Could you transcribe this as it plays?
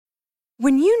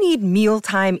When you need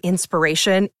mealtime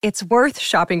inspiration, it's worth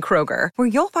shopping Kroger, where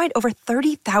you'll find over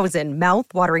 30,000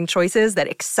 mouth-watering choices that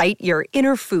excite your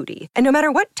inner foodie. And no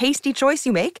matter what tasty choice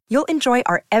you make, you'll enjoy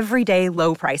our everyday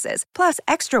low prices, plus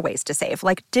extra ways to save,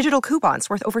 like digital coupons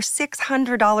worth over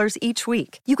 $600 each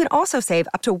week. You can also save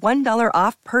up to $1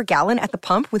 off per gallon at the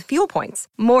pump with fuel points.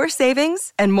 More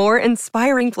savings and more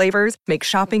inspiring flavors make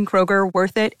shopping Kroger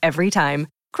worth it every time.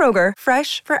 Kroger,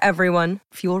 fresh for everyone.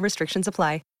 Fuel restrictions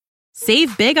apply.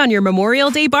 Save big on your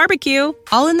Memorial Day barbecue,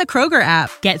 all in the Kroger app.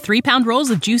 Get 3-pound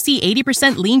rolls of juicy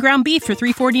 80% lean ground beef for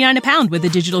 $3.49 a pound with a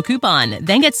digital coupon.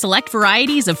 Then get select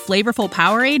varieties of flavorful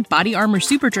Powerade, Body Armor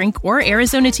Super Drink, or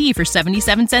Arizona tea for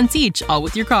 77 cents each, all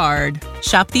with your card.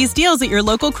 Shop these deals at your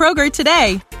local Kroger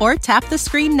today, or tap the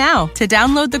screen now to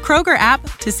download the Kroger app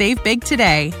to save big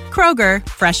today. Kroger,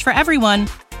 fresh for everyone.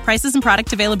 Prices and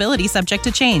product availability subject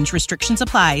to change. Restrictions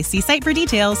apply. See site for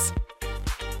details.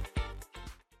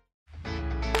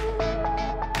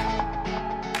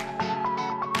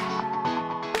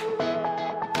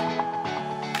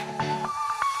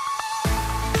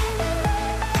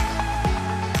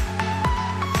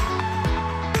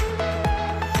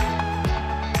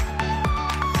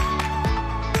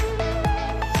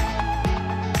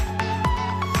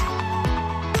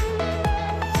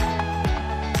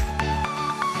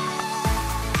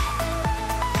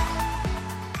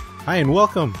 Hi and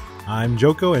welcome. I'm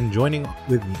Joko, and joining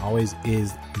with me always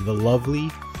is the lovely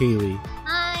Haley.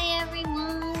 Hi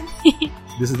everyone.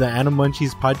 This is the Anna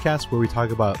Munchies podcast where we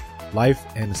talk about life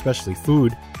and especially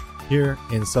food here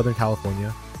in Southern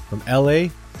California, from LA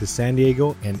to San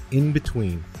Diego and in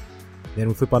between. Then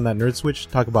we flip on that nerd switch,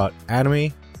 talk about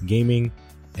anime, gaming,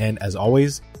 and as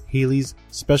always, Haley's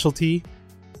specialty,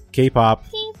 K-pop.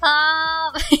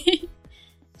 K-pop.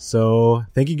 So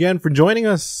thank you again for joining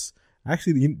us.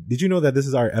 Actually, did you know that this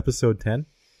is our episode 10?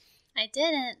 I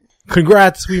didn't.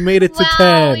 Congrats, we made it to 10.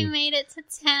 Wow, we made it to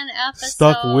 10 episodes.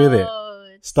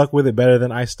 Stuck with it better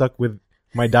than I stuck with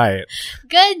my diet.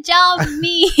 Good job,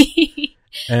 me.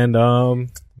 And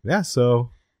yeah, so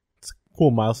it's a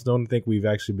cool milestone. I think we've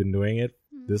actually been doing it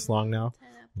this long now.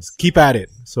 Let's keep at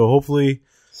it. So hopefully,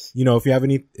 if you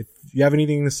have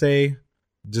anything to say,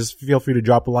 just feel free to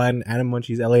drop a line,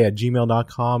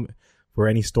 AnnaMunchiesLA@gmail.com. for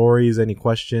any stories, any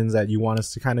questions that you want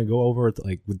us to kind of go over,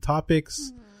 like with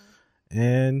topics,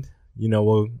 and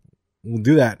we'll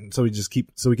do that. So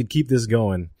we could keep this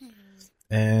going.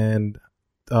 And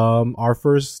our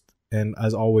first, and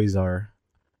as always, our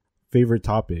favorite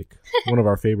topic, one of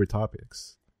our favorite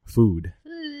topics, food.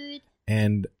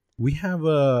 And we have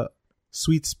a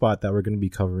sweet spot that we're going to be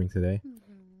covering today,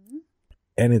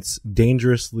 and it's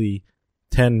dangerously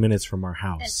 10 minutes from our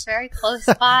house. It's very close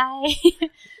by.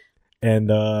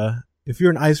 And if you're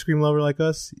an ice cream lover like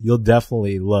us, you'll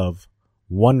definitely love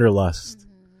Wanderlust.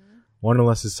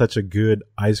 Wanderlust is such a good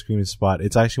ice cream spot.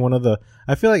 It's actually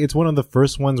I feel like it's one of the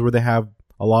first ones where they have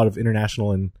a lot of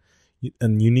international and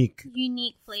unique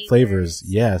flavors.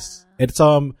 Yes. Yeah. It's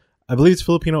I believe it's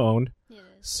Filipino owned. It is.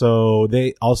 So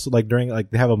they also during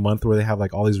they have a month where they have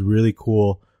all these really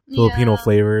cool Filipino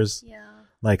flavors. Yeah.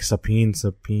 Like sapin,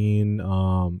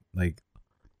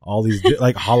 all these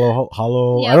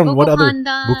hollow. Yeah, I don't know what other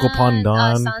pandan, buko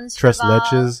pandan, tres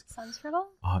leches.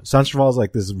 Sanstrival is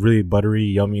like this really buttery,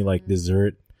 yummy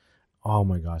dessert. Oh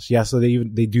my gosh, yeah. So they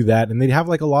do that, and they have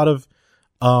a lot of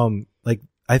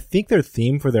I think their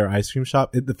theme for their ice cream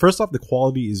shop. First off, the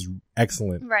quality is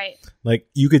excellent. Right.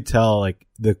 You could tell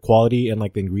the quality and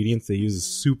the ingredients they use is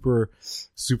super,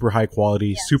 super high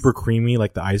quality, super creamy.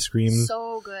 The ice cream,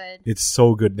 so good. It's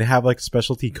so good. They have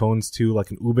specialty cones too,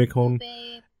 like an ube cone.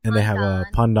 And they have a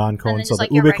pandan cone. So the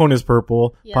ube cone is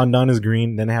purple, pandan is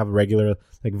green. Then they have a regular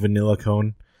vanilla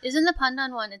cone. Isn't the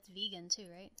pandan one, it's vegan too,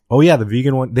 right? Oh yeah, the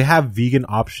vegan one. They have vegan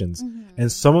options.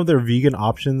 And some of their vegan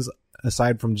options,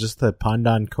 aside from just the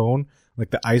pandan cone,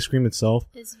 the ice cream itself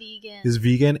is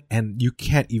vegan, and you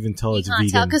can't even tell it's vegan.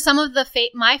 You can't tell because some of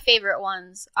my favorite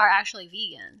ones are actually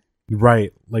vegan.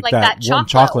 Right, that one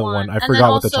chocolate one. I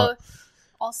forgot what the chocolate.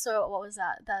 Also, what was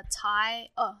that? The Thai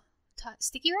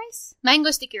sticky rice, mango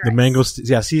sticky rice. The mango,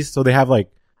 see, so they have like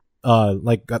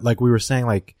we were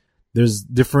saying, there's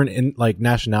different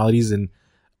nationalities and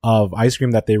of ice cream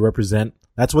that they represent.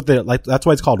 That's what they that's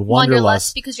why it's called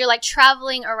Wanderlust, because you're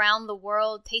traveling around the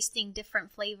world tasting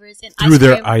different flavors in through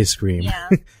their ice cream. Yeah.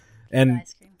 and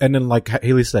then like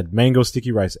Haley said, mango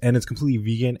sticky rice, and it's completely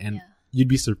vegan, and you'd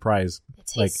be surprised. It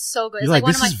tastes so good. It's one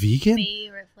this of my is vegan?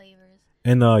 favorite flavors.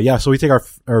 And so we take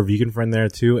our vegan friend there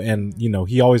too, and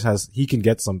he always has, he can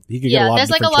get a lot of different choices.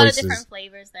 There's a lot of different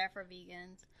flavors there for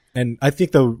vegans. And I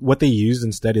think what they used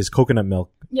instead is coconut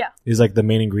milk. Yeah. Is like the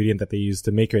main ingredient that they use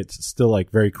to make it still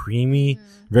like very creamy,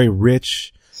 very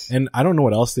rich. And I don't know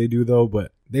what else they do though,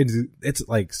 but they do. It's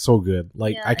like so good.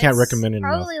 Like I can't recommend it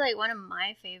enough. Probably like one of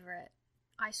my favorite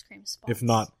ice cream spots. If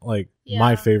not like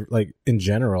my favorite, like in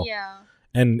general. Yeah.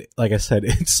 And like I said,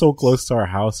 it's so close to our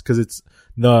house because it's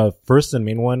the first and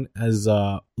main one is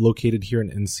located here in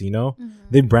Encino. Mm-hmm.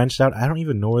 They branched out. I don't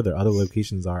even know where their other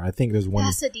locations are. I think there's one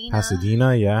in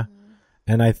Pasadena, yeah.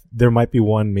 Mm-hmm. And there might be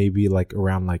one maybe like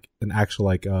around like an actual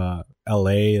like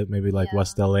LA, maybe like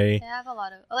West LA. They have a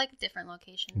lot of like different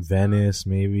locations. Venice,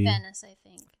 maybe. Venice, I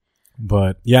think.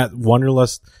 But yeah,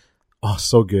 Wanderlust. Oh,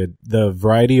 so good. The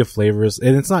variety of flavors.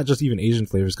 And it's not just even Asian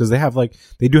flavors because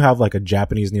they do have like a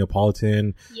Japanese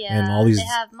Neapolitan and all these. They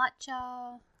have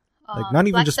matcha, like not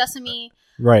even black just sesame.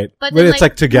 Right. But it's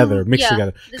like together, mixed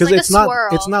together. Because it's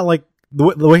not like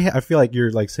the way I feel like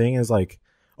you're like saying is like,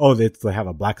 oh, they have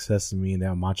a black sesame and they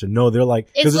have matcha. No, they're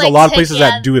like, because there's a lot of places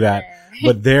that do that.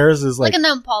 But theirs is like a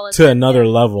Neapolitan to another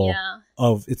level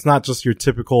of, it's not just your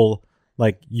typical,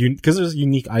 like, because there's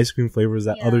unique ice cream flavors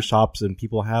that other shops and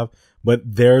people have. But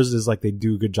theirs is like they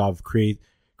do a good job of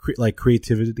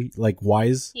creativity, like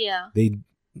wise. Yeah. They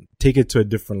take it to a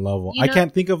different level. I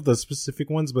can't think of the specific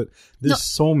ones, but there's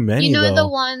so many. You know the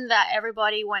one that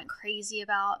everybody went crazy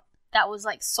about that was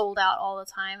like sold out all the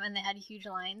time and they had huge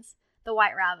lines? The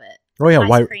White Rabbit. Oh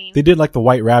yeah, they did like the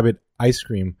White Rabbit ice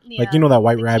cream. Yeah, like, you know that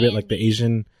White Rabbit, candy. Like the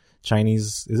Asian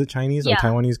Chinese, is it Chinese or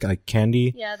Taiwanese, like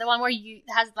candy? Yeah, the one where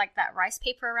has like that rice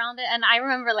paper around it. And I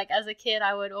remember like as a kid,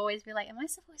 I would always be like, am I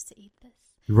supposed to eat this?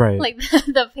 Right. Like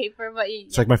the paper, but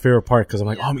it's like my favorite part because I'm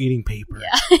like, oh, I'm eating paper.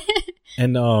 Yeah.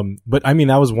 And, but I mean,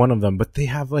 that was one of them, but they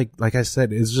have like I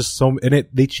said, it's just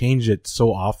they change it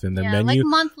so often. The menu like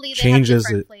monthly, changes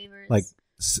it flavors. Like,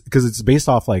 cause it's based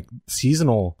off like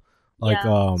seasonal, like,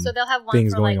 so they'll have one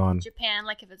things for going like on. Japan,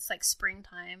 like if it's like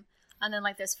springtime. And then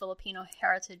like this Filipino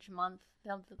Heritage Month,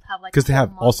 they'll have like, because they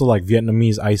have also like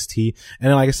Vietnamese iced tea, and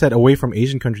then like I said, away from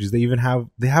Asian countries, they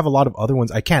have a lot of other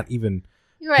ones. I can't even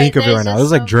think of it right now.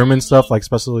 There's like German stuff, like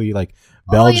especially like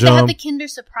Belgium. They have the Kinder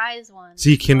Surprise one.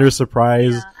 See, Kinder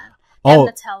Surprise. Yeah. And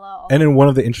Nutella. And then one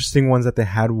of the interesting ones that they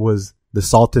had was the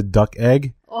salted duck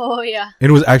egg. Oh yeah. It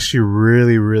was actually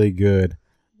really, really good.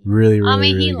 Really,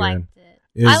 really, really good. Liked it.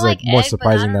 It was like more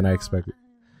surprising than I expected.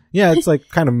 Yeah, it's like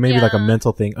kind of maybe like a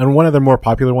mental thing. And one of the more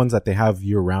popular ones that they have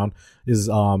year round is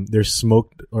they're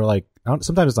smoked, or like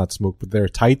sometimes it's not smoked, but they're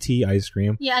Thai tea ice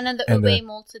cream. Yeah, and then the ube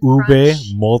malted crunch.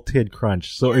 Ube malted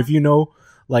crunch. So if you know,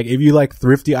 like if you like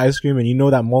thrifty ice cream and you know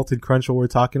that malted crunch, what we're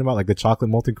talking about, like the chocolate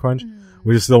malted crunch,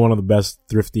 which is still one of the best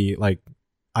thrifty like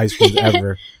ice creams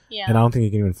ever. Yeah. And I don't think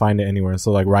you can even find it anywhere.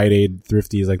 So like Rite Aid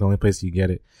Thrifty is like the only place you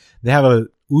get it. They have a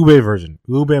ube version,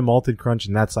 ube malted crunch,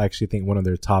 and that's actually, I think, one of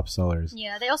their top sellers.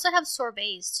 Yeah, they also have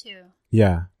sorbets too.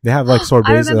 Yeah, they have like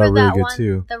sorbets that are really good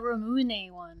too. The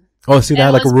Rumune one. Oh, see, they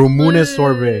had like a Rumune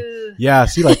sorbet. Yeah,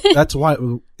 see, like that's why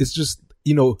it's just,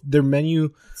 you know, their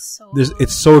menu.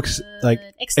 It's so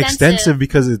extensive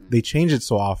because they change it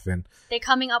so often. They're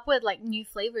coming up with like new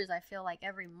flavors, I feel like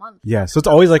every month. Yeah, so it's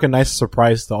always like a nice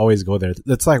surprise to always go there.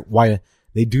 That's like why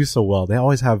they do so well. They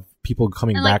always have people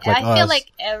coming back like us. I feel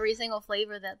like every single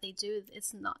flavor that they do,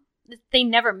 they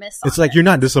never miss on It's like you're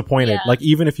not disappointed. Yeah. Like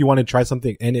even if you want to try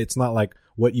something and it's not like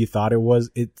what you thought it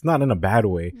was, it's not in a bad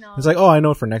way. No. It's like, oh, I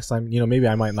know for next time, you know, maybe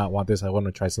I might not want this. I want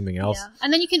to try something else. Yeah.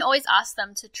 And then you can always ask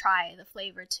them to try the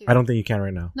flavor too. I don't think you can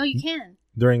right now. No, you can.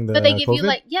 During the But they give COVID? you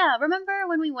like, remember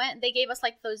when we went, they gave us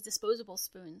like those disposable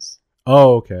spoons.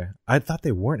 Oh, okay. I thought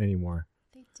they weren't anymore.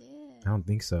 They did. I don't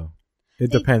think so. It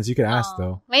depends. You could ask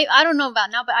though. Maybe I don't know about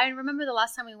now, but I remember the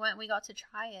last time we went, we got to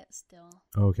try it still.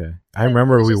 Okay, I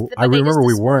remember we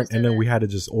weren't, and then we had to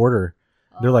just order.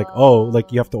 They're like, oh,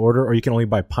 like you have to order, or you can only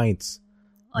buy pints,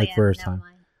 first time.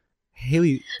 Mind.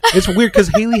 Haley, it's weird because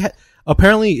Haley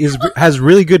apparently has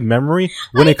really good memory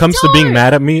when it comes to being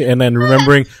mad at me, and then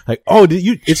remembering like, oh,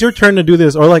 it's your turn to do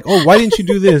this, or like, oh, why didn't you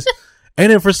do this? And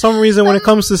then for some reason, when it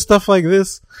comes to stuff like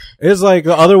this, it's like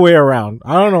the other way around.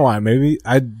 I don't know why. Maybe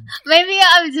I'm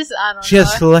just, I don't know. She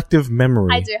has selective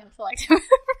memory. I do have selective memory.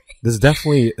 This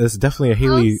is definitely a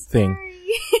Haley thing.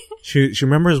 She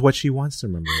remembers what she wants to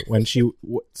remember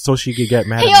so she could get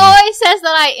mad at me. He always says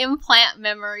that I implant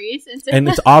memories and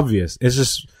it's obvious. It's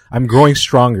just, I'm growing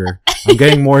stronger. I'm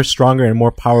getting more stronger and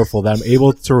more powerful that I'm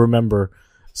able to remember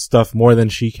stuff more than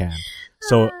she can.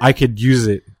 So I could use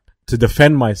it to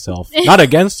defend myself, not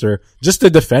against her, just to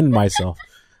defend myself.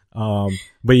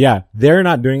 But yeah, they're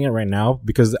not doing it right now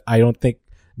because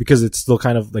because it's still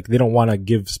kind of like they don't want to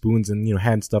give spoons and, you know,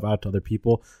 hand stuff out to other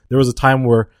people. There was a time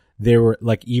where they were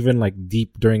like, even like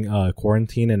deep during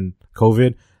quarantine and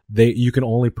COVID, you can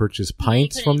only purchase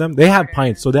pints from them. They have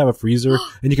pints, so they have a freezer,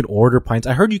 and you can order pints.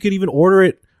 I heard you could even order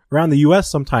it around the U.S.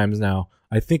 sometimes now.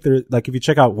 I think they're like, if you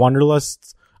check out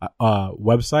Wanderlust's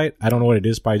website, I don't know what it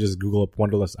is, probably just Google up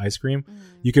Wanderlust ice cream.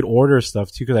 You could order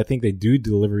stuff too, because I think they do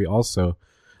delivery also.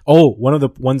 Oh, one of the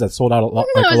ones that sold out a lot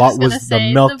was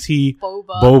the milk tea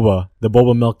boba, the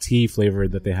boba milk tea flavor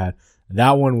that they had.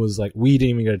 That one was like, we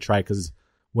didn't even get to try, because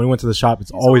when we went to the shop,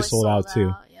 it's always sold out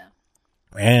too. Yeah.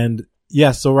 And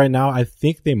yeah, so right now I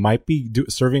think they might be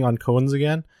serving on cones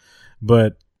again,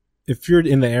 but if you're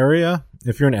in the area,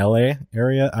 if you're in LA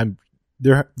area,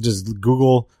 just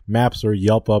Google Maps or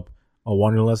Yelp up a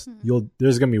Wanderlust.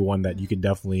 There's gonna be one that you could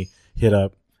definitely hit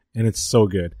up, and it's so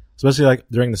good, especially like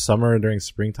during the summer, during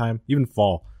springtime, even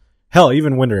fall, hell,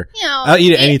 even winter. I'll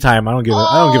eat it anytime. I don't give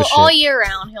a shit. All year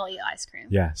round, he'll eat ice cream.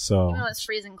 Yeah, so even though it's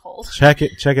freezing cold. Check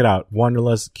it out.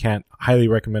 Wanderlust, can't highly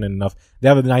recommend it enough. They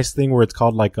have a nice thing where it's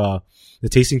called like the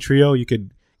tasting trio. You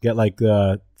could get like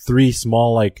three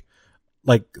small like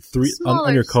three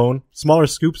on your cone, smaller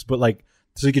scoops, but like,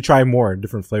 so you could try more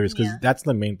different flavors, because that's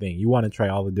the main thing. You want to try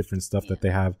all the different stuff that they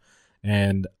have.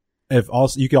 And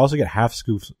you could also get half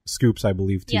scoops, I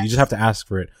believe, too. Yes. You just have to ask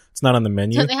for it. It's not on the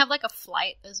menu. So they have like a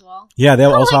flight as well. Yeah, they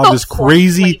also have this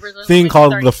crazy thing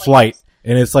called the flight.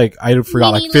 And it's like, I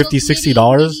forgot, like $50,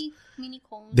 $60. Mini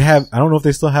cones. They have, I don't know if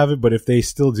they still have it, but if they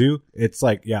still do, it's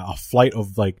like, a flight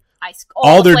of like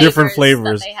all their different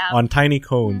flavors on tiny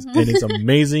cones. And it's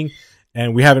amazing.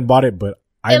 And we haven't bought it, but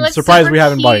I'm surprised we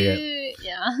haven't bought it yet.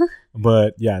 Yeah.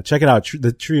 But yeah, check it out,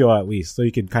 the trio at least, so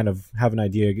you can kind of have an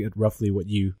idea, get roughly what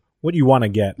you want to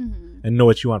get, and know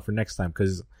what you want for next time,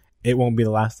 because it won't be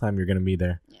the last time you're going to be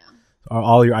there. Yeah.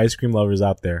 All your ice cream lovers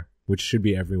out there, which should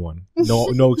be everyone.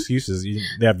 No excuses.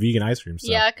 They have vegan ice cream.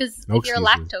 So yeah, because if you're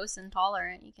lactose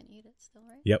intolerant, you can eat it still,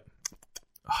 right? Yep.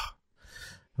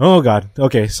 Oh God.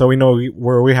 Okay, so we know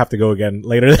where we have to go again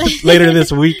later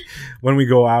this week when we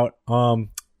go out.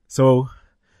 So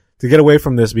to get away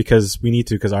from this, because we need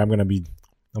to, because I'm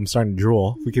starting to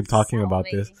drool. We keep talking about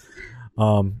this.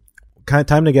 Time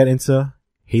to get into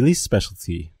Haley's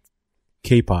specialty,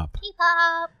 K-pop.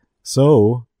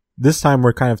 So this time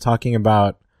we're kind of talking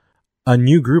about a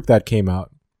new group that came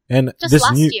out, and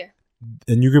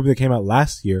a new group that came out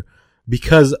last year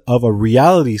because of a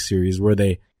reality series where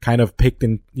they kind of picked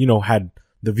and had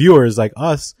the viewers like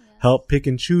us help pick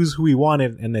and choose who we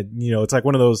wanted, and that it's like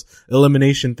one of those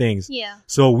elimination things. Yeah.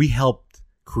 So we helped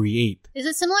create. Is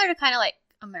it similar to kind of like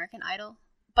American Idol,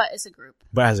 but as a group?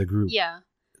 But as a group. Yeah.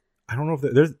 I don't know if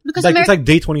there's because it's like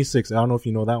Day 26. I don't know if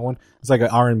you know that one. It's like an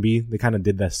R&B. They kind of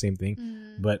did that same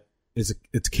thing, but it's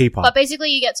K-pop. But basically,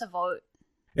 you get to vote.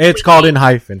 It's called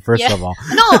Enhypen, first of all.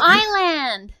 No,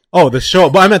 Island. Oh, the show.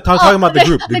 But I meant talking about the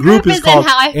group. The group is called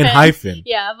Enhypen.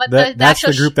 Yeah, but that's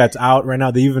the group that's out right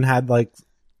now. They even had like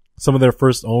some of their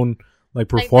first own like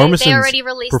performances. They already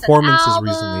released performances an album,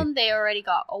 recently. They already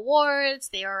got awards.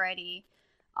 They already.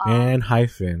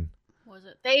 Enhypen. Was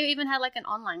it? They even had like an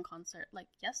online concert like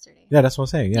yesterday. Yeah, that's what I'm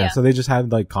saying. Yeah. So they just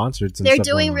had like concerts and they're stuff.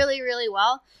 They're doing really, really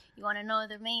well. You want to know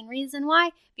the main reason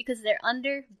why? Because they're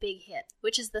under Big Hit,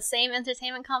 which is the same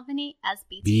entertainment company as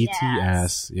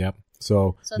BTS. Yep.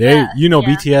 So they,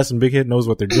 BTS and Big Hit knows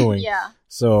what they're doing. Yeah.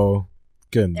 So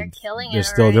good. They're killing it. They're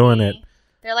still doing it.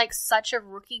 They're like such a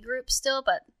rookie group still,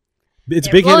 but it's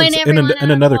Big Hit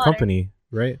in another company,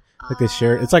 right? Like they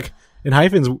share. It's like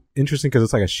Enhypen's interesting because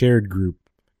it's like a shared group.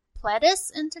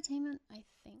 Pledis Entertainment, I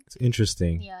think. It's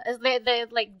interesting. Yeah, they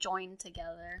like joined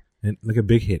together. And like a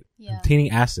Big Hit, obtaining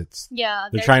assets. Yeah,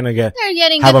 they're trying to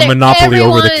have a monopoly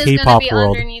over the K-pop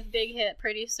world. Underneath Big Hit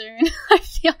pretty soon. I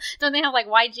feel. Don't they have like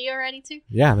YG already too?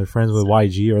 Yeah, they're friends with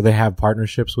YG, or they have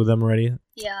partnerships with them already.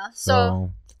 Yeah.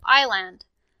 So Island.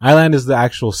 Island is the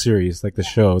actual series, like the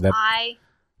show that.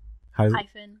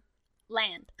 Hyphen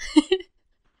land.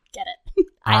 Get it?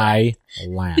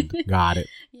 Island. Got it.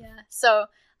 Yeah. So.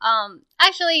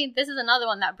 Actually, this is another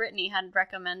one that Brittany had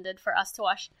recommended for us to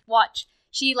watch.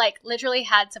 She like literally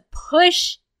had to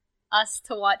push us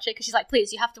to watch it because she's like,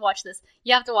 "Please, you have to watch this.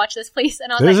 You have to watch this, please."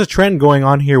 And I was There's a trend going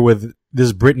on here with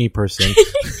this Brittany person.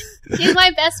 She's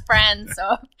my best friend,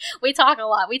 so we talk a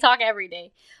lot. We talk every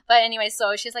day. But anyway,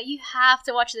 so she's like, "You have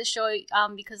to watch this show,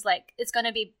 because like it's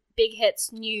gonna be Big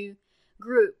Hit's new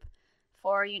group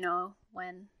for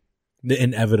when." The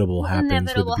inevitable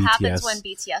happens with BTS. Happens when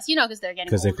BTS, because they're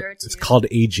getting older. It's called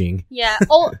aging. Yeah,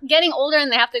 getting older,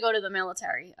 and they have to go to the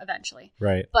military eventually.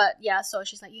 Right. But yeah, so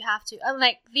she's like, you have to. And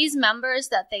like these members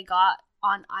that they got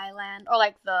on Island, or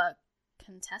like the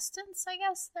contestants, I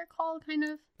guess they're called, kind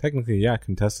of. Technically, yeah,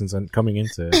 contestants and coming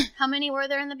into. How many were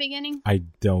there in the beginning? I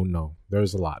don't know. There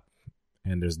was a lot.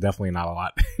 and there's definitely not a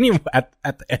lot anymore at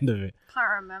the end of it.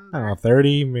 Can't remember. I don't know,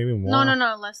 30, maybe more.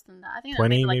 No, less than that. I think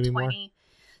 20, maybe maybe 20. More.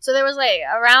 So there was like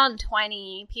around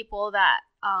 20 people that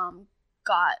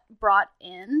got brought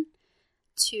in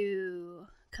to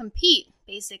compete,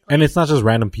 basically. And it's not just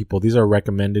random people. These are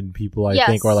recommended people, I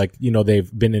think, or like,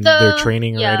 they've been in their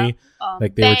training already.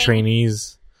 Like they were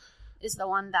trainees. Is the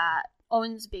one that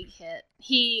owns Big Hit.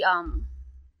 He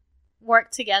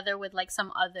worked together with like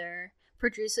some other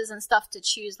producers and stuff to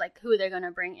choose like who they're going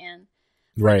to bring in.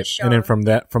 Right. And then from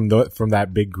that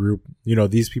big group,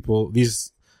 these people,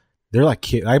 they're like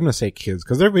kids. I'm going to say kids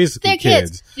because they're basically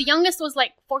kids. The youngest was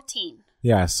like 14.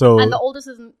 Yeah. So. And the oldest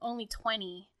is only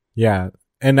 20. Yeah.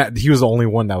 And he was the only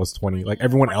one that was 20. Like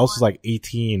everyone 21. Else was like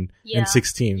 18 and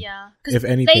 16. Yeah. If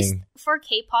anything. For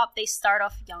K-pop, they start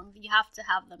off young. You have to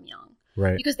have them young.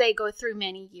 Right. Because they go through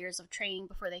many years of training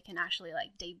before they can actually like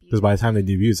debut. Because by the time they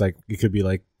debut, it's like, it could be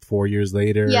like 4 years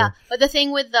later. Yeah. But the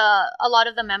thing with a lot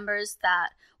of the members that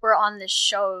were on this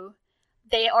show,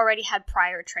 they already had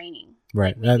prior training.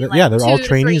 Right. Like they're all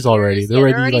trainees already. They're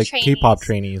already like K-pop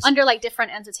trainees. Under like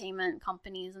different entertainment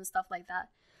companies and stuff like that.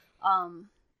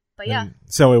 But yeah. And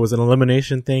so it was an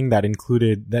elimination thing that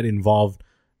involved,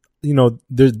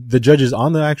 the judges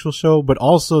on the actual show, but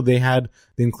also they had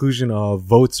the inclusion of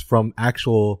votes from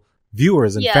actual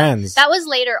viewers and fans. That was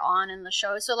later on in the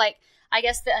show. So like, I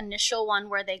guess the initial one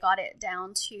where they got it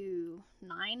down to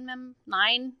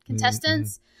 9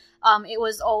 contestants, it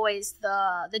was always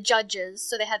the judges.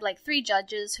 So they had like 3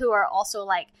 judges who are also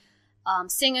like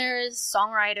singers,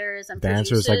 songwriters, and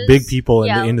dancers, producers. like big people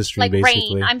in the industry, like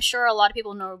basically. Rain. I'm sure a lot of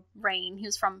people know Rain. He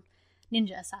was from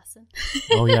Ninja Assassin.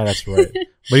 Oh yeah, that's right.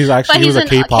 But he was a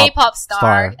K-pop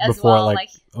star as before well, like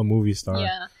a movie star.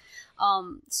 Yeah.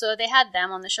 So they had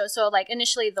them on the show. So like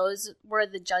initially those were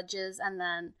the judges, and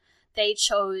then they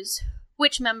chose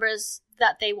which members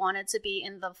that they wanted to be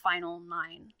in the final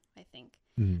 9, I think.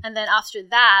 Mm-hmm. And then after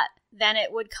that, then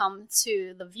it would come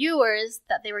to the viewers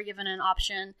that they were given an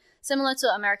option similar to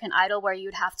American Idol, where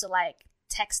you'd have to like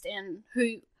text in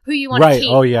who you want to keep.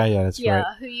 Oh yeah, that's right.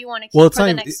 Yeah, who you want to keep for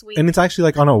the next week. And it's actually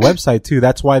like on a website too.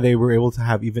 That's why they were able to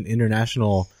have even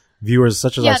international viewers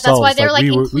such as ourselves. Yeah, that's why they're like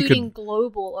including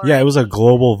global. Already. Yeah, it was a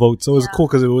global vote. So it was cool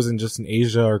because it wasn't just in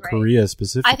Asia or Korea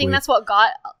specifically. I think that's what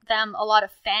got them a lot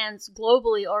of fans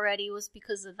globally already, was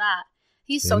because of that.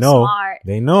 He's so smart.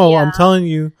 They know. Yeah. I'm telling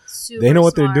you. They know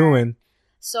what they're doing.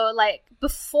 So like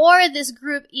before this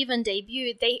group even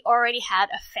debuted, they already had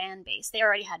a fan base. They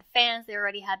already had fans. They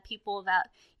already had people that,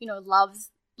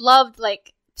 loved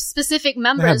like specific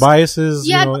members. They had biases.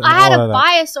 Yeah, I had a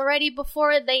bias already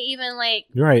before they even like.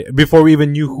 You're right. Before we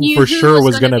even knew who for sure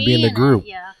was going to be in the group.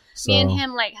 Yeah. So. Me and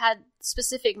him like had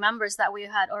specific members that we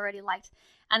had already liked.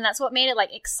 And that's what made it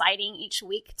like exciting each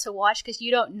week to watch, because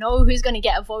you don't know who's going to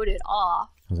get voted off.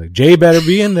 I was like, Jay better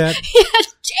be in that. Yeah,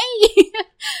 Jay.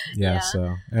 Yeah,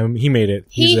 so he made it.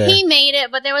 He made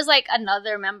it, but there was like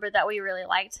another member that we really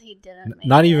liked. He didn't.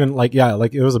 Not even like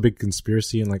it was a big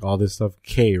conspiracy and like all this stuff.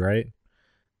 K, right?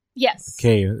 Yes.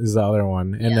 K is the other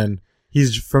one, and then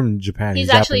he's from Japan. He's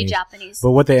actually Japanese.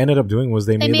 But what they ended up doing was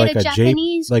they made like a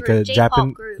Japanese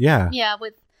Japan group. Yeah. Yeah,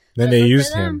 with. Then they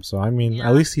used him. So I mean,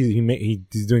 at least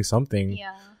he's doing something.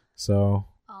 Yeah. So.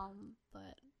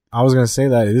 But I was gonna say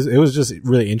that it was just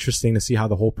really interesting to see how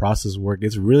the whole process worked.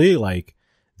 It's really like,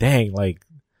 dang, like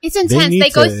it's intense. They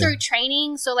go through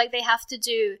training, so like they have to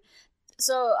do.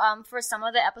 So for some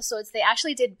of the episodes, they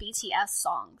actually did BTS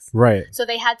songs. Right. So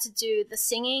they had to do the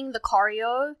singing, the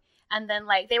choreo, and then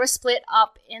like they were split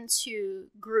up into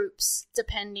groups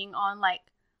depending on like,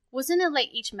 wasn't it like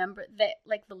each member that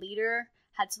like the leader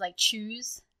had to like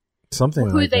choose something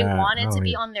who like they that. wanted to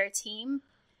be on their team.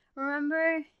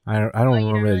 Remember? I don't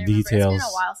remember the details. It's been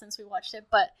a while since we watched it,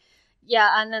 but yeah.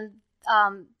 And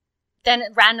then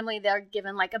randomly they're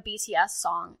given like a BTS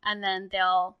song, and then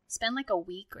they'll spend like a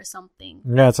week or something.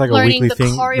 Yeah, it's like a weekly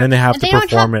thing. Then they have to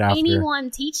perform it after. They don't have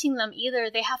anyone teaching them either.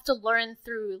 They have to learn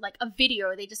through like a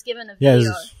video. They just given a video.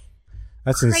 Yeah,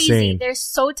 that's crazy. Insane. They're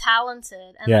so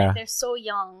talented, and like they're so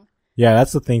young. Yeah,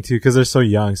 that's the thing too, because they're so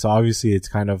young. So obviously, it's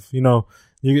kind of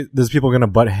there's people gonna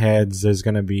butt heads. There's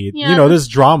gonna be there's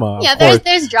drama. Yeah,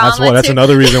 there's drama. That's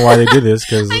another reason why they did this.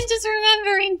 Because I'm just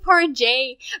remembering poor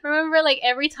Jay. Remember, like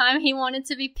every time he wanted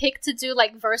to be picked to do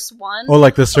like verse 1, or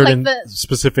like the certain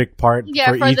specific part.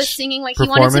 Yeah, for each the singing, like he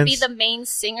wanted to be the main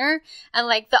singer, and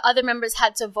like the other members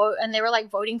had to vote, and they were like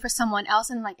voting for someone else,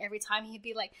 and like every time he'd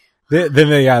be like.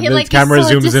 The camera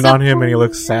zooms in on him and he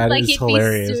looks sad. Like, it's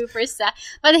hilarious. Be super sad.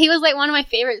 But he was like one of my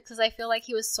favorites because I feel like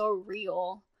he was so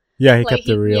real. Yeah, he kept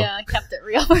it real. Yeah, kept it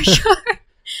real for sure.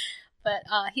 But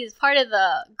he's part of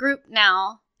the group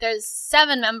now. there's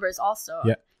 7 members also.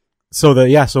 Yeah. So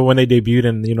so when they debuted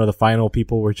and, you know, the final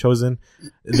people were chosen,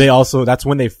 that's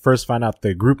when they first found out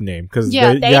the group name, because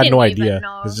they had no idea.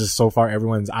 It's just so far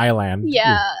everyone's Island.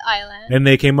 Yeah, Island. And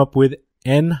they came up with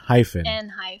Enhypen.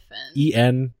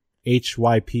 Enhypen.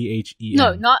 Enhypen.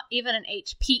 No, not even an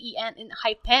H. P-E-N in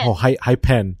Hypen. Oh,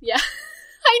 Hypen. Yeah.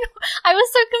 I know. I was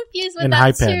so confused with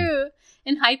that too.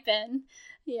 Enhypen.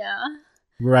 Yeah.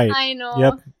 Right. I know.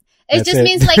 Yep. It just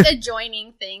means like a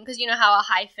joining thing, because you know how a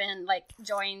hyphen like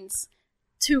joins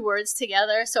 2 words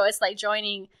together, so it's like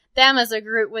joining them as a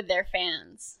group with their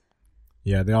fans.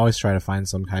 Yeah, they always try to find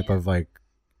some type of like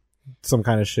some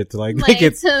kind of shit to like make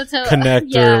it to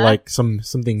connect or like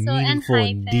something meaningful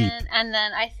and deep. And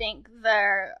then I think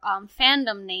their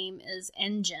fandom name is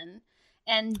Engine,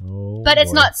 but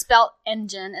it's not spelled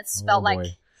engine; it's spelled like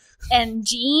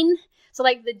engine. So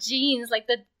like the genes, like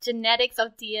the genetics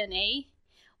of DNA.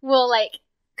 Will like,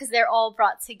 because they're all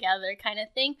brought together kind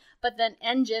of thing. But then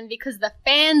engine, because the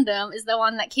fandom is the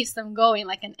one that keeps them going,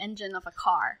 like an engine of a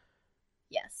car.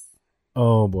 Yes.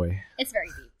 Oh boy. It's very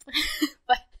deep.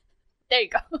 But there you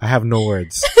go. I have no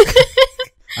words.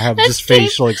 I have just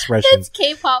facial expressions. That's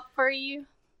K-pop for you.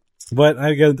 But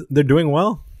I guess they're doing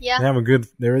well. Yeah.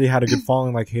 They really had a good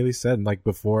following, like Haley said, like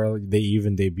before they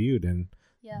even debuted, and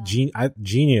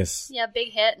genius. Yeah,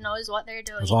 big hit, knows what they're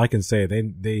doing. That's all I can say.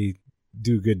 They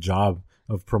do a good job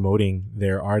of promoting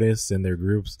their artists and their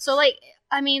groups. So like,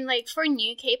 I mean, like for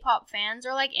new K-pop fans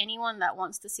or like anyone that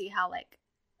wants to see how like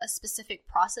a specific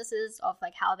process is of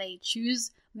like how they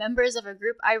choose members of a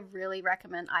group, I really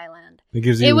recommend Island. It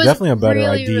gives you definitely a better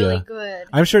idea. Really good.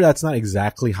 I'm sure that's not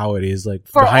exactly how it is like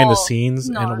behind the scenes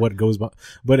and what goes by,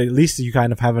 but at least you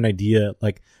kind of have an idea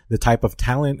like the type of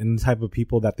talent and the type of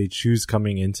people that they choose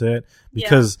coming into it,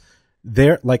 because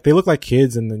they're like, they look like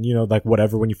kids and then, you know, like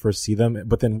whatever when you first see them,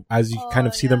 but then as you kind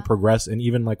of see them progress, and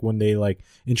even like when they like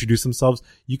introduce themselves,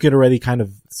 you could already kind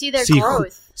of see their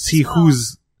growth,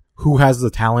 who has the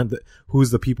talent,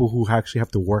 who's the people who actually have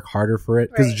to work harder for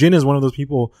it. Because Jin is one of those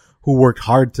people who worked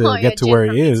hard to get to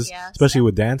where he is, especially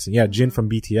with dancing. Yeah, Jin from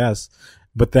BTS.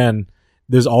 But then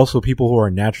there's also people who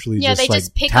are naturally just like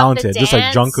talented, just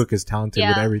like Jungkook is talented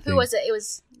with everything. Who was it? It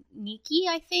was Nikki,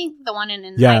 I think, the one in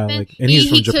Enhypen. Yeah, like, and he's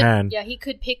from Japan. He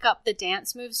could pick up the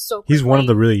dance moves so quickly. He's one of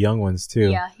the really young ones too.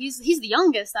 Yeah, he's the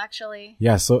youngest actually.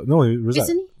 Yeah, so no, it was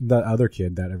Isn't he? that other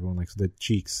kid that everyone likes, the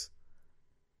Cheeks.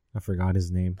 I forgot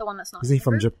his name. The one that's not. Isn't he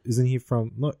from? Isn't he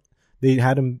from? Look, they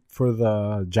had him for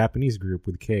the Japanese group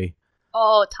with K.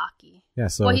 Oh, Taki. Yeah,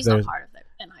 so he's not part of the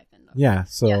Enhypen though. Yeah,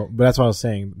 so but that's what I was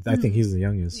saying. I think he's the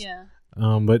youngest. Yeah.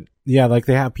 But yeah, like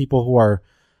they have people who are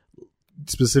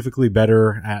specifically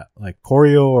better at like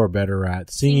choreo or better at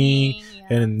singing,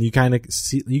 and you kind of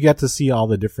get to see all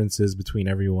the differences between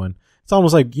everyone. It's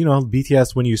almost like, you know,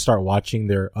 BTS, when you start watching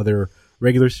their other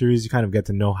regular series, you kind of get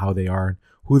to know how they are,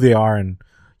 who they are, and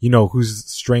you know whose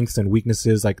strengths and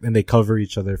weaknesses, like, and they cover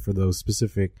each other for those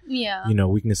specific you know,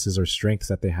 weaknesses or strengths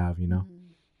that they have, you know.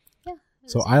 Yeah,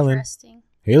 so Island,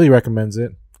 Haley recommends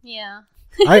it. Yeah.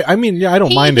 I mean, I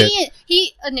don't mind it.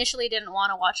 He initially didn't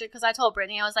want to watch it because I told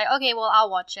Brittany, I was like, okay, well, I'll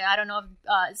watch it. I don't know if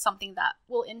it's something that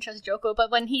will interest Joko,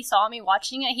 but when he saw me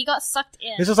watching it, he got sucked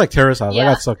in. It's just like Terrace House. I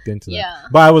got sucked into that. Yeah.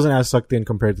 But I wasn't as sucked in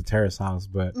compared to Terrace House,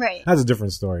 but right. That's a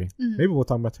different story. Mm-hmm. Maybe we'll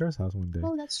talk about Terrace House one day.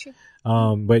 Oh, that's true.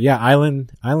 But yeah,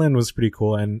 Island was pretty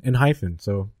cool, and Enhypen,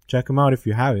 so check them out if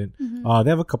you haven't. Mm-hmm. They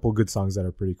have a couple good songs that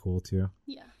are pretty cool too.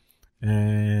 Yeah.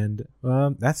 And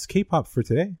that's K-pop for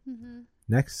today. Mm-hmm.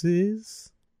 Next is...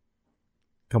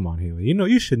 Come on, Haley. You know,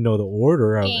 you should know the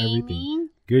order of everything.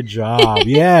 Good job.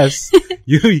 Yes.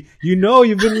 You know,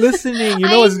 you've been listening. You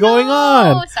know what's going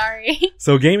on. Oh, sorry.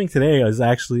 So gaming today is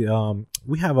actually,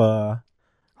 we have a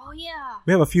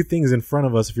few things in front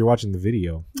of us if you're watching the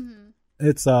video. Mm-hmm.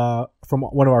 It's, from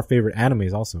one of our favorite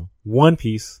animes also. One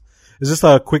Piece. It's just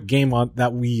a quick game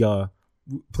that we,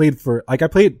 played for, like I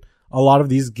played a lot of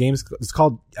these games. It's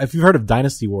called, if you've heard of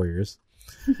Dynasty Warriors.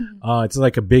 It's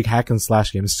like a big hack and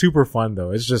slash game. It's super fun though.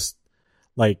 It's just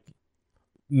like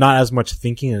not as much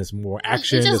thinking and it's more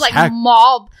action. It's just like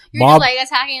mob. You're just like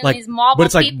attacking like, these mob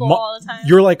of people all the time.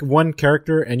 You're like one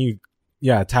character and you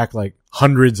attack like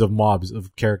hundreds of mobs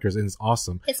of characters, and it's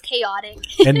awesome. It's chaotic.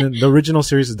 And then the original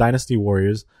series is Dynasty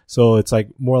Warriors, so it's like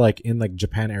more like in like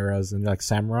Japan eras and like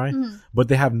samurai. Mm-hmm. But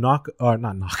they have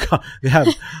they have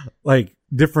like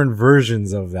different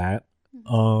versions of that.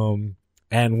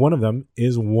 And one of them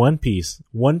is One Piece.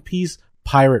 One Piece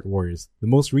Pirate Warriors. The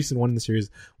most recent one in the series,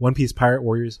 One Piece Pirate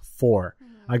Warriors 4.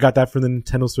 I got that for the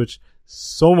Nintendo Switch.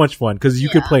 So much fun because you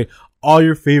could play all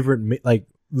your favorite, like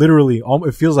literally,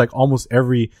 it feels like almost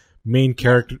every main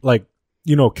character, like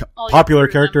popular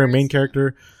character and main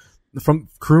character, from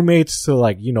crewmates to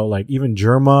like, like even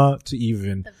Germa to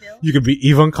even, you could be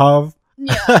Ivankov.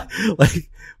 Yeah. Like,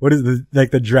 what is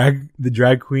the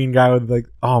drag queen guy with like,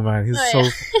 oh man, he's so,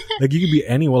 like, you could be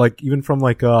anyone, like even from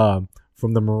like,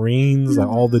 from the Marines, like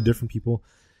all the different people.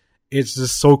 It's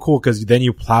just so cool because then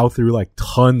you plow through like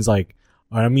tons,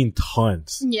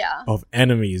 tons of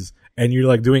enemies, and you're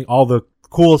like doing all the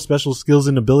cool special skills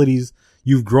and abilities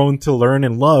you've grown to learn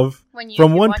and love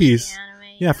from One Piece.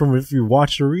 Yeah, from if you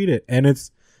watch or read it. And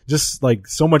it's just like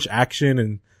so much action,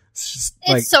 and it's just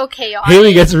like so chaotic.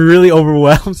 Haley gets really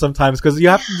overwhelmed sometimes because you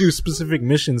have to do specific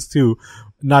missions too,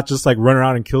 not just like run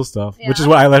around and kill stuff, which is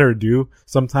what I let her do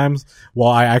sometimes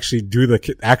while I actually do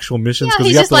the actual missions,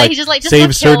 because you have to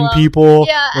save certain people,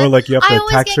 or like you have to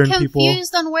attack certain people. I always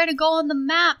get confused on where to go on the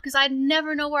map because I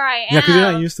never know where I am. Yeah, because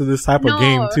you're not used to this type of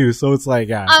game too, so it's like,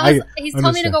 he's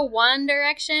telling me to go one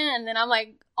direction, and then I'm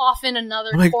like off in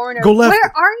another corner. Go left. Where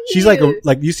are you? She's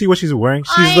like you see what she's wearing?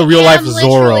 She's the real life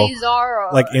Zoro.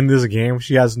 Like in this game,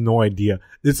 she has no idea.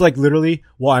 It's like literally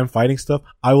while I'm fighting stuff,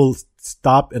 I will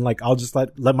stop and like I'll just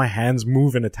let my hands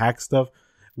move and attack stuff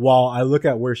while I look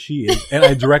at where she is, and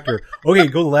I direct her. Okay,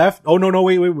 go left. Oh no,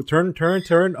 wait, turn,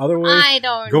 other way. I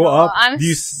don't go know. up. I'm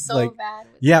so bad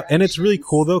with directions. And it's really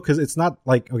cool though, because it's not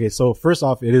like, okay, so first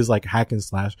off, it is like hack and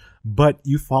slash, but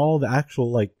you follow the actual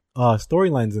like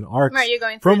storylines and arcs you're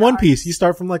going from One Piece. You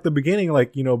start from like the beginning,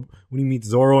 like when you meet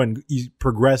Zoro, and you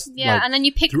progress and then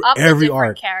you pick up every the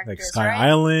arc, characters, like Sky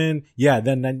Island,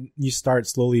 then you start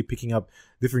slowly picking up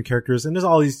different characters, and there's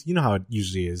all these, how it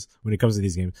usually is when it comes to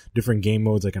these games, different game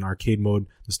modes, like an arcade mode,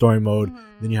 the story mode,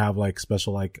 then you have like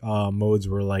special like modes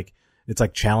where like it's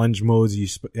like challenge modes. You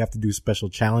have to do special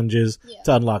challenges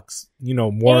to unlock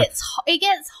more. It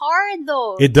gets hard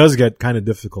though. It does get kind of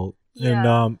difficult.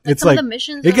 Yeah. And it's like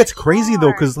it gets crazy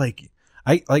though, because like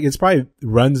it's probably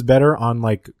runs better on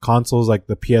like consoles like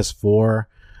the PS4, or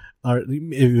I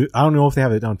don't know if they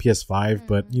have it on PS5,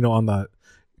 but on the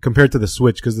compared to the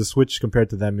Switch, because the Switch compared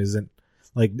to them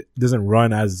doesn't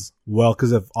run as well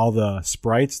because of all the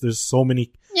sprites. There's so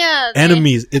many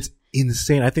enemies. It's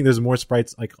insane. I think there's more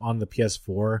sprites like on the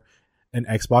PS4 and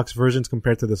Xbox versions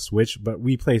compared to the Switch, but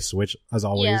we play Switch as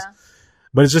always. Yeah.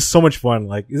 But it's just so much fun.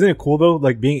 Like, isn't it cool though?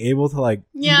 Like being able to like,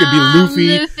 you could be Luffy.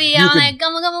 You could, like,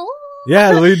 gumma, gumma, woo.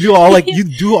 Yeah, you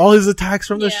do all his attacks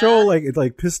from the show. Like, it's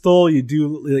like pistol.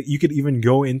 You could even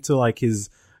go into like his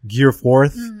Gear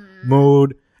 4th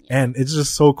mode. And it's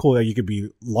just so cool that you could be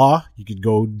Law. You could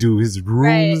go do his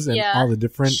rooms and all the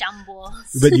different shambles.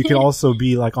 But you can also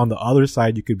be like on the other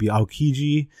side. You could be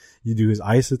Aokiji. You do his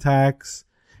ice attacks.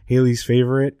 Haley's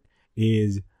favorite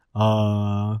is,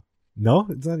 no,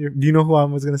 it's not your. Do you know who I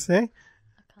was gonna say? Okay,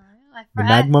 the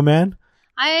Magma Man.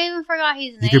 I even forgot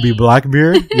his name. You could be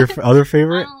Blackbeard, your other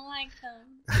favorite. I don't like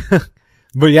them.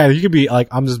 But yeah, you could be like,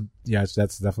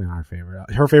 that's definitely not her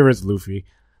favorite. Her favorite is Luffy.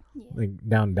 Yeah. Like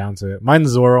down to it. Mine's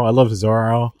Zoro. I love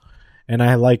Zoro, and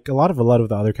I like a lot of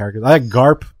the other characters. I like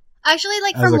Garp. Actually,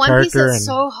 like from One Piece, it's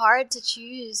so hard to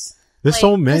choose. There's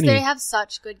so many. Because they have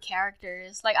such good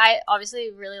characters. Like, I obviously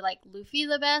really like Luffy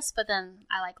the best, but then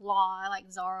I like Law, I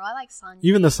like Zoro, I like Sanji.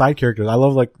 Even the side characters. I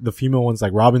love, like, the female ones.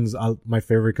 Like, Robin's my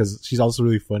favorite because she's also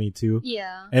really funny, too.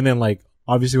 Yeah. And then, like,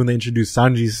 obviously when they introduced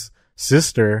Sanji's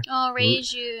sister. Oh,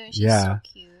 Reiju. She's so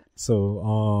cute.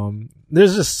 So,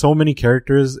 there's just so many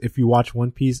characters if you watch One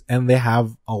Piece, and they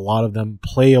have a lot of them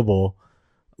playable,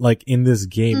 like, in this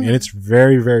game. And it's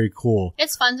very, very cool.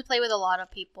 It's fun to play with a lot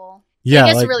of people. Yeah,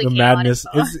 like really the madness.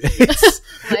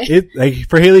 It's like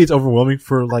for Haley, it's overwhelming.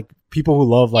 For like people who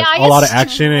love like a lot of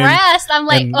action and I'm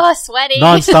like, sweating,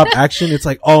 nonstop action. It's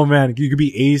like, oh man, you could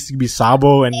be Ace, you could be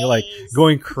Sabo, and you're like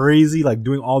going crazy, like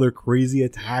doing all their crazy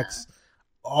attacks. Yeah.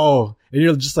 Oh, and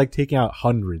you're just like taking out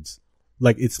hundreds.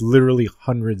 Like it's literally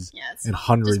hundreds and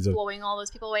hundreds just blowing all those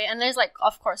people away. And there's like,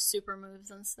 of course, super moves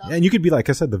and stuff. Yeah, and you could be like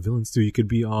I said, the villains too. You could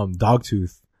be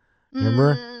Dogtooth.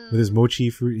 Remember with his mochi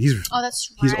fruit?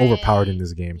 That's right. He's overpowered in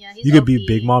this game. Yeah, you could be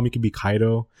Big Mom. You could be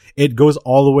Kaido. It goes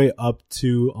all the way up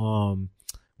to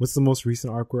what's the most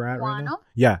recent arc we're at right now?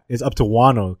 Yeah, it's up to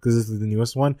Wano because this is the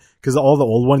newest one. Because all the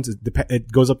old ones,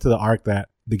 it goes up to the arc that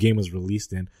the game was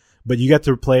released in. But you get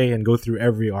to play and go through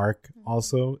every arc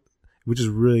also, which is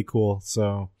really cool.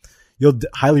 So you'll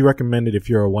highly recommend it if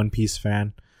you're a One Piece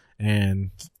fan,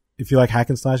 and if you like hack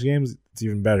and slash games, it's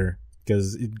even better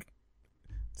because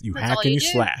you hack and you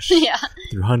slash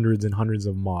through hundreds and hundreds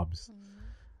of mobs.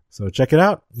 So check it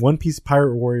out. One Piece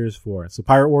Pirate Warriors 4. So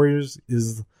Pirate Warriors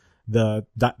is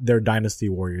their Dynasty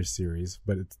Warriors series,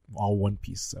 but it's all One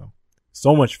Piece.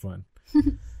 So much fun.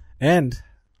 And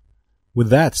with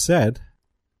that said,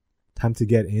 time to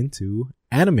get into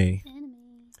anime.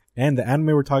 And the anime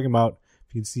we're talking about,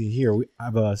 if you can see here, we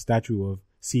have a statue of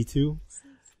C2.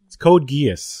 It's Code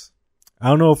Geass. I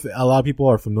don't know if a lot of people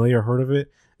are familiar or heard of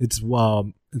it. It's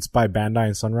by Bandai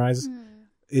and Sunrise.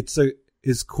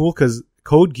 It's cool because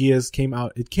Code Geass came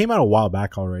out a while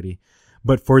back already,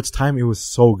 but for its time it was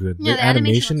so good. Yeah, the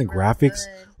animation, the graphics,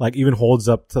 like even holds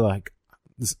up to like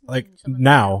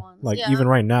now, like even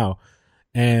right now.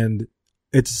 And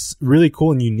it's really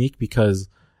cool and unique because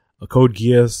Code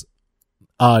Geass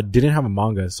didn't have a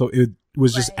manga, so it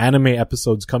was just anime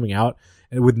episodes coming out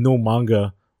and with no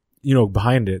manga,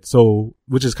 behind it. So,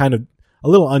 which is kind of a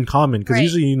little uncommon because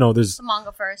usually, there's the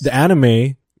manga first. The anime,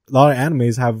 a lot of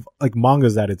animes have like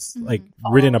mangas that it's like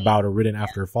written about or written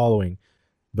after following.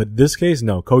 But in this case,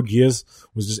 no. Code Geass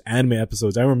was just anime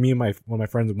episodes. I remember me and one of my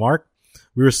friends, Mark,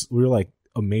 we were like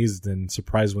amazed and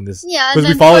surprised when this, because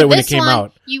we followed it when it came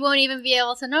out. You won't even be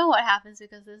able to know what happens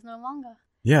because there's no manga.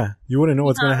 Yeah, you wouldn't know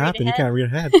what's going to happen. You can't read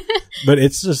ahead. But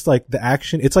it's just like the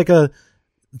action. It's like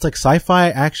sci-fi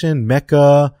action,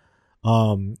 mecha,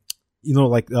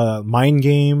 mind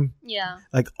game. Yeah.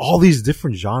 Like all these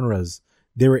different genres.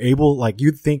 They were able, like,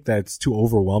 you'd think that it's too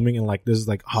overwhelming and like there's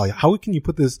like, how can you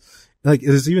put this, like,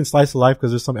 there's even slice of life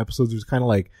because there's some episodes which kind of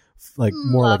like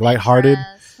more like lighthearted.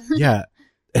 Yeah.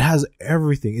 It has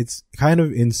everything. It's kind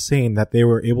of insane that they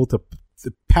were able to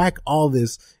pack all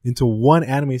this into one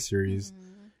anime series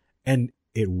and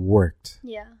it worked.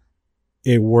 Yeah.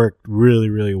 It worked really,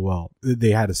 really well. They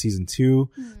had a season 2.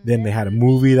 Then they had a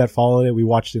movie that followed it. We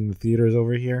watched it in the theaters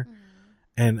over here.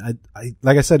 And I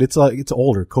like I said, it's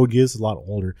older. Code Geass is a lot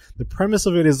older. The premise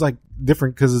of it is like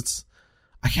different because it's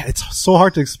so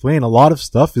hard to explain. A lot of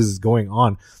stuff is going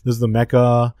on. There's the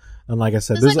mecha, and like I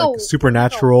said, there's like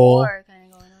supernatural. Like a war kind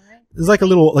of going on, right? There's like a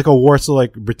little, like a war. So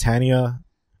like Britannia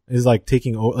is like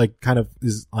taking over, like kind of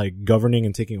is like governing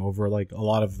and taking over like a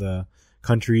lot of the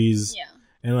countries. Yeah.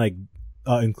 And like,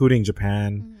 including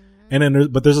Japan. And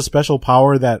then there's a special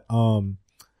power that,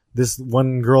 this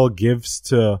one girl gives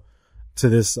to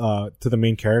the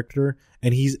main character,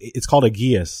 and it's called a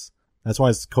Geass. That's why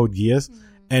it's Code Geass.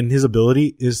 And his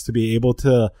ability is to be able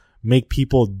to make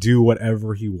people do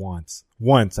whatever he wants.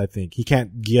 Once, I think. He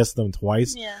can't Geass them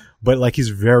twice. Yeah. But like he's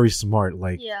very smart.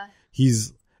 Like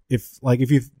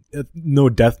if you know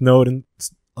Death Note and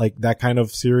like that kind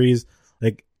of series,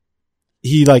 like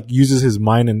he like uses his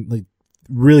mind and like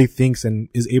really thinks and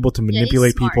is able to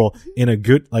manipulate people in a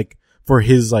good, like for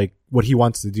his like what he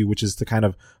wants to do, which is to kind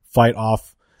of fight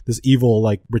off this evil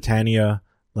like Britannia,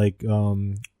 like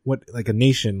like a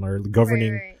nation or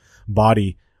governing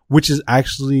body, which is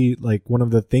actually like one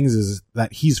of the things is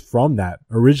that he's from that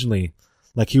originally,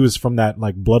 like he was from that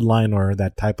like bloodline or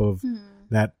that type of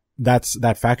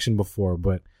that faction before,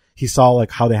 but he saw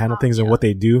like how they handle things and what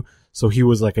they do, so he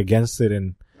was like against it,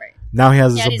 and now he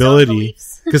has this ability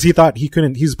because he thought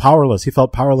he's powerless. He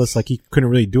felt powerless, like he couldn't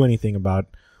really do anything about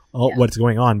what's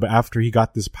going on. But after he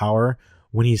got this power,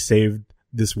 when he saved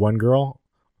this one girl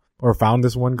or found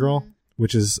this one girl,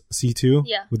 which is C2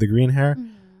 with the green hair,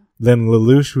 then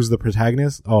Lelouch, who's the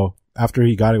protagonist, after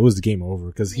he got it, was game over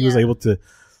because he was able to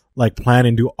like plan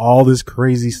and do all this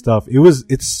crazy stuff.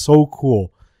 It's so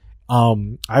cool.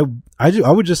 I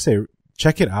would just say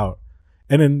check it out.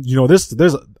 And then,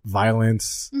 there's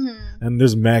violence and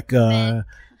there's mecha,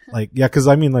 like, cause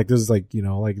I mean, like, there's like,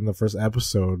 like in the first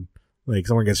episode, like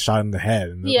someone gets shot in the head.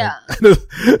 And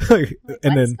like,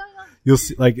 and then you'll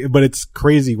see, like, but it's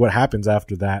crazy what happens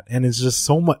after that. And it's just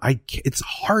so much, it's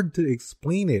hard to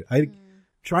explain it. I'm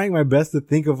trying my best to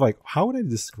think of like, how would I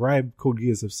describe Code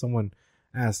Geass if someone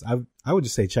asked? I would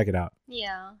just say, check it out.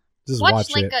 Yeah. Just watch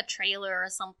like it. a trailer or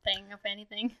something, if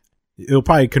anything. It'll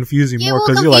probably confuse you more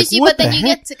because you're like, what the heck? But then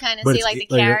you get to kind of see like the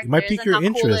characters, it might pique your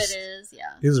interest. Cool it is.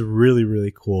 Yeah, it's really,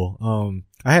 really cool.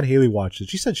 I had Haley watch it.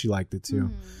 She said she liked it too.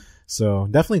 So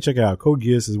definitely check it out. Code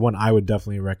Geass is one I would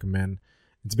definitely recommend.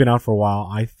 It's been out for a while.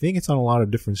 I think it's on a lot of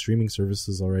different streaming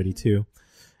services already too.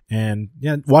 And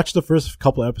yeah, watch the first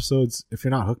couple episodes. If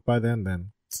you're not hooked by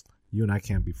then you and I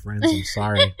can't be friends. I'm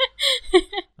sorry.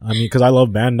 I mean, because I love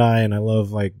Bandai and I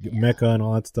love like mecha and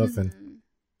all that stuff, and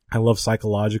I love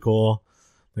psychological,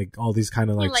 like all these kind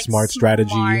of like smart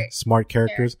strategy, smart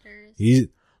characters. He's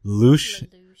Lelouch,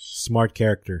 smart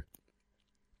character.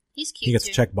 He's cute. He gets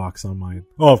a checkbox on mine.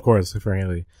 Oh, of course, for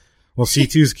Haley. Well,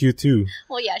 C2's cute too.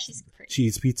 Well, yeah, she's pretty. She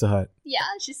eats Pizza Hut. Yeah,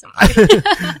 she's so cute.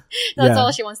 That's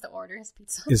all she wants to order is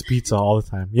pizza. Is pizza all the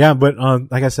time. Yeah, but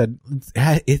like I said,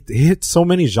 it hits so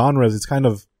many genres. It's kind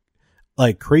of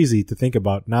like crazy to think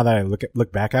about now that I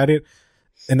look back at it.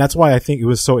 And that's why I think it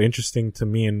was so interesting to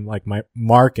me and like my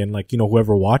Mark and like,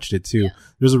 whoever watched it too. Yeah.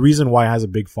 There's a reason why it has a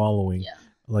big following,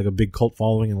 like a big cult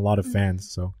following and a lot of fans.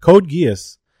 So Code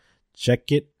Geass,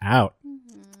 check it out.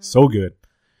 So good.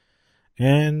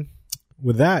 And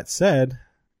with that said,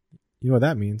 you know what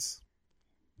that means?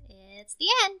 It's the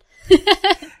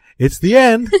end. It's the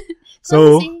end.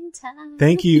 So time.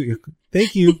 thank you.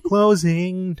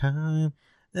 Closing time.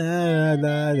 Da,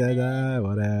 da, da, da,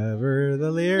 whatever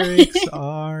the lyrics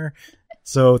are.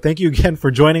 So thank you again for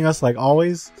joining us like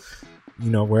always. You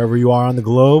know, wherever you are on the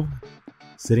globe,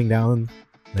 sitting down,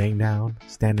 laying down,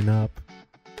 standing up,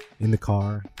 in the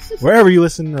car, wherever you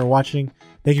listen or watching,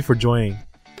 thank you for joining.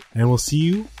 And we'll see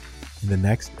you in the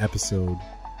next episode.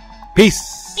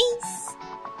 Peace. Peace.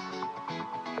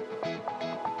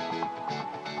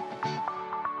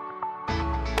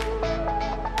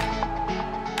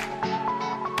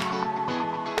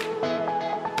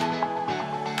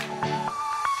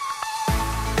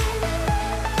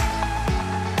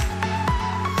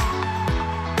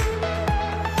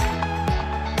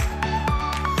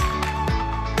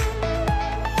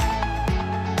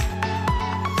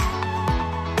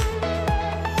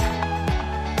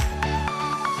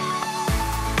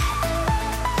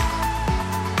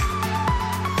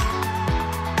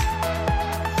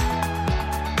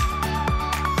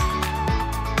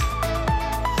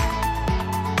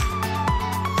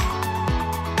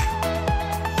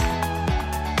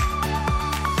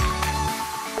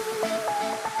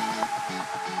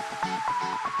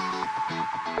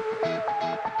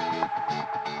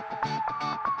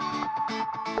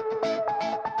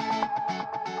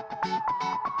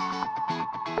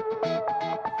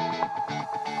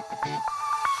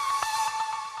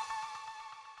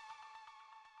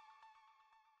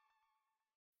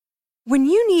 When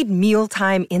you need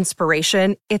mealtime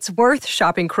inspiration, it's worth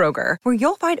shopping Kroger, where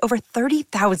you'll find over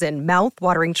 30,000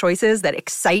 mouth-watering choices that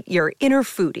excite your inner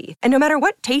foodie. And no matter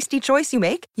what tasty choice you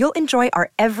make, you'll enjoy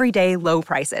our everyday low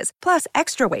prices, plus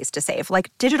extra ways to save,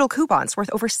 like digital coupons worth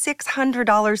over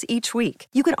 $600 each week.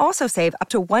 You can also save up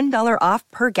to $1 off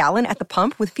per gallon at the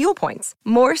pump with fuel points.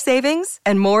 More savings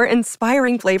and more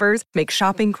inspiring flavors make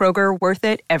shopping Kroger worth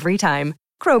it every time.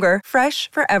 Kroger,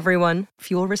 fresh for everyone.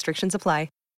 Fuel restrictions apply.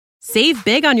 Save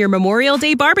big on your Memorial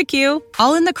Day barbecue,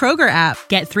 all in the Kroger app.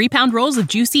 Get 3-pound rolls of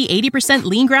juicy 80%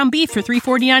 lean ground beef for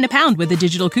 $3.49 a pound with a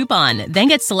digital coupon. Then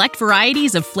get select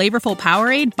varieties of flavorful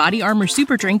Powerade, Body Armor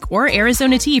Super Drink, or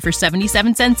Arizona tea for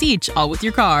 77 cents each, all with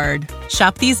your card.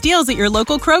 Shop these deals at your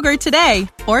local Kroger today,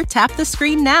 or tap the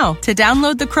screen now to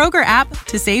download the Kroger app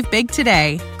to save big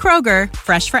today. Kroger,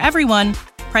 fresh for everyone.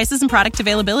 Prices and product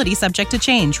availability subject to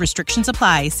change. Restrictions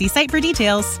apply. See site for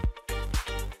details.